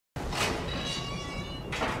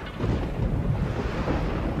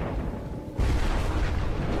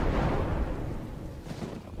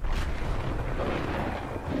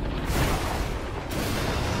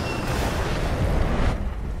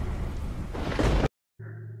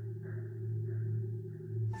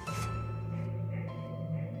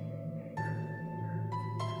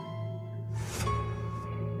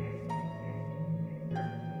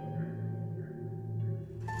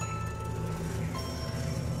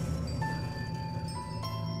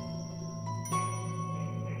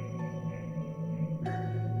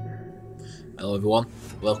Hello everyone,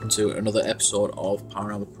 welcome to another episode of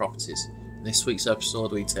Paranormal Properties. In this week's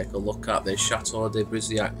episode we take a look at the Château de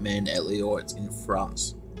Brissac, Maine at Loire in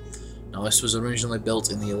France. Now this was originally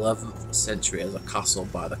built in the 11th century as a castle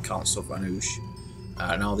by the Counts of Anjou.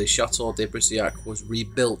 Now the Château de Brissac was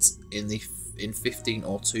rebuilt in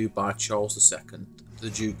 1502 by Charles II,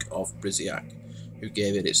 the Duke of Brissac, who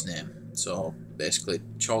gave it its name. So basically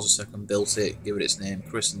Charles II built it, gave it its name,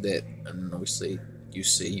 christened it, and obviously you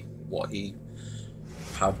see what he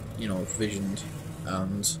had, visioned,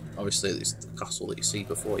 and obviously it's the castle that you see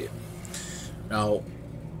before you. Now,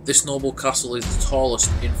 this noble castle is the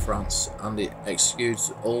tallest in France, and it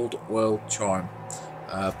exudes old world charm.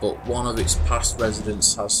 But one of its past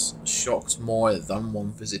residents has shocked more than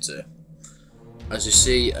one visitor. As you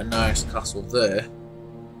see a nice castle there,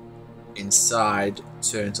 inside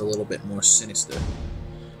turns a little bit more sinister.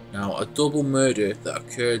 Now, a double murder that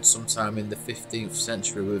occurred sometime in the 15th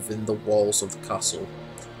century within the walls of the castle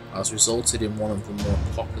has resulted in one of the more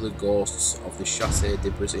popular ghosts of the Château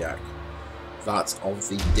de Brissac, that of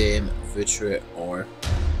the Dame Vitre, or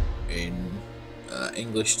in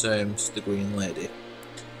English terms, the Green Lady.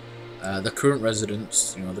 The current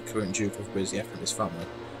residents, the current Duke of Brissac and his family,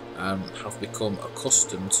 have become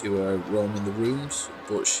accustomed to her roaming the rooms,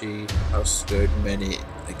 but she has scared many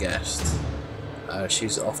a guest.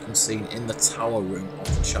 She's often seen in the tower room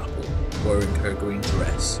of the chapel, wearing her green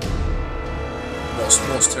dress. What's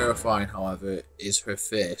most terrifying, however, is her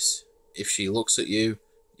face. If she looks at you,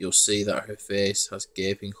 you'll see that her face has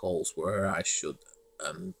gaping holes where her eyes should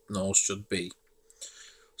and nose should be.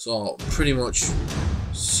 So pretty much,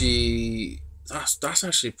 that's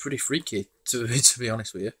actually pretty freaky to be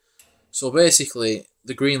honest with you. So basically,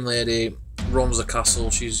 the Green Lady roams the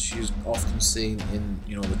castle. She's often seen in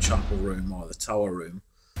the chapel room or the tower room.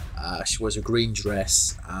 She wears a green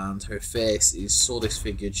dress and her face is so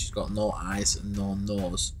disfigured. She's got no eyes and no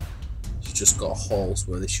nose. She's just got holes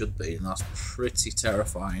where they should be, and that's pretty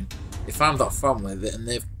terrifying. If I'm that family and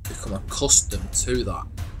they've become accustomed to that,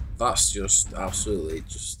 that's just absolutely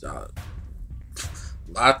just.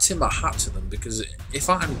 I'd tip my hat to them, because if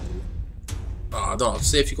I'm, I don't know,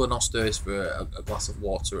 say if you go downstairs for a glass of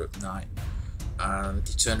water at night and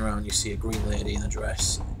you turn around and you see a green lady in a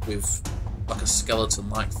dress with like a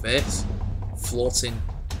skeleton-like face floating,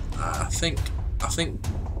 I think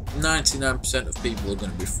 99% of people are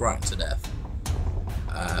going to be frightened to death.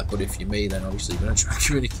 But if you're me, then obviously you're going to try and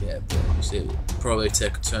communicate, but obviously it will probably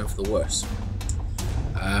take a turn for the worse.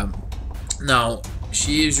 Now,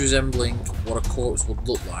 she is resembling what a corpse would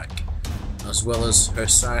look like. As well as her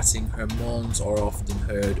sighting, her moans are often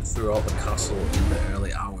heard throughout the castle in the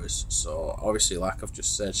early hours. So obviously, like I've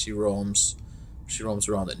just said, she roams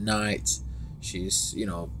around at night. She's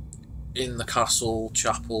in the castle,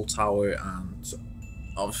 chapel, tower, and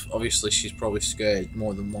obviously she's probably scared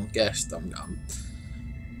more than one guest. I'm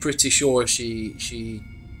pretty sure she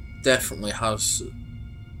definitely has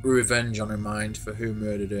revenge on her mind for who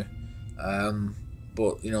murdered her.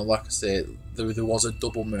 But like I say, there was a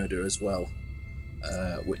double murder as well,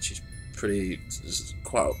 which is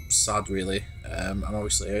quite sad, really. And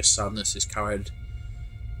obviously her sadness is carried,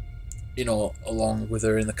 along with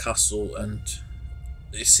her in the castle, and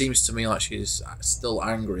it seems to me like she's still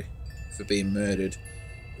angry for being murdered,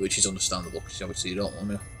 which is understandable, because obviously you don't want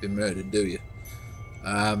to be murdered, do you?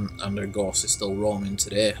 And her ghost is still roaming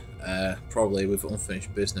today, probably with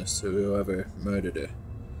unfinished business to whoever murdered her.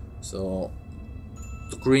 So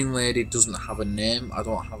the Green Lady doesn't have a name. I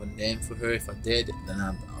don't have a name for her. If I did, then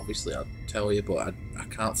I'd tell you, but I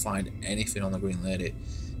can't find anything on the Green Lady.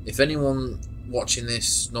 If anyone watching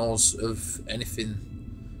this knows of anything,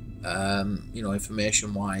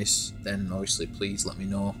 information wise, then obviously please let me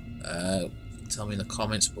know. Tell me in the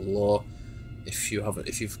comments below if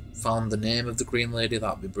you've found the name of the Green Lady.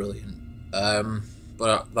 That'd be brilliant.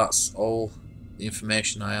 But that's all the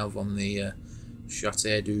information I have on the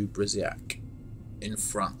Château de Brissac in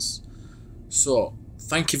France. So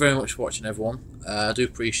thank you very much for watching, everyone. I do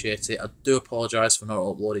appreciate it. I do apologise for not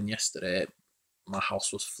uploading yesterday. My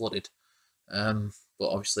house was flooded, but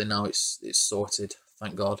obviously now it's sorted,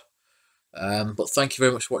 thank God. But thank you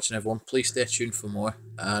very much for watching, everyone. Please stay tuned for more,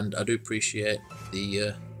 and I do appreciate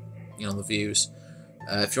the the views.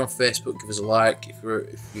 If you're on Facebook, give us a like. If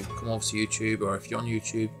you've come over to YouTube, or if you're on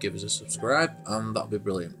YouTube, give us a subscribe, and that'll be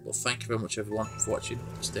brilliant. Well, thank you very much, everyone, for watching.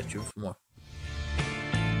 Stay tuned for more.